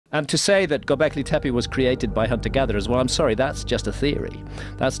And to say that Göbekli Tepe was created by hunter-gatherers, well, I'm sorry, that's just a theory.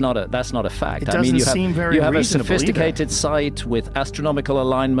 That's not a fact. It doesn't seem very you have a reasonable sophisticated either. site with astronomical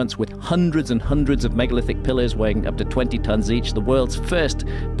alignments, with hundreds and hundreds of megalithic pillars weighing up to 20 tons each, the world's first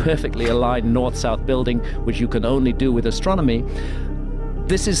perfectly aligned north-south building, which you can only do with astronomy.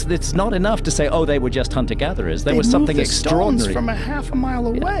 It's not enough to say, oh, they were just hunter-gatherers. There was something extraordinary. Stones from a half a mile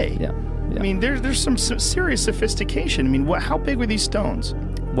away. Yeah. I mean, there's some serious sophistication. I mean, how big were these stones?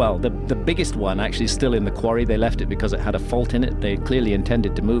 Well, the biggest one actually is still in the quarry. They left it because it had a fault in it. They clearly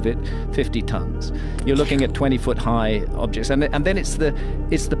intended to move it. 50 tons. You're looking at 20-foot high objects, and then it's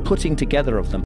the putting together of them.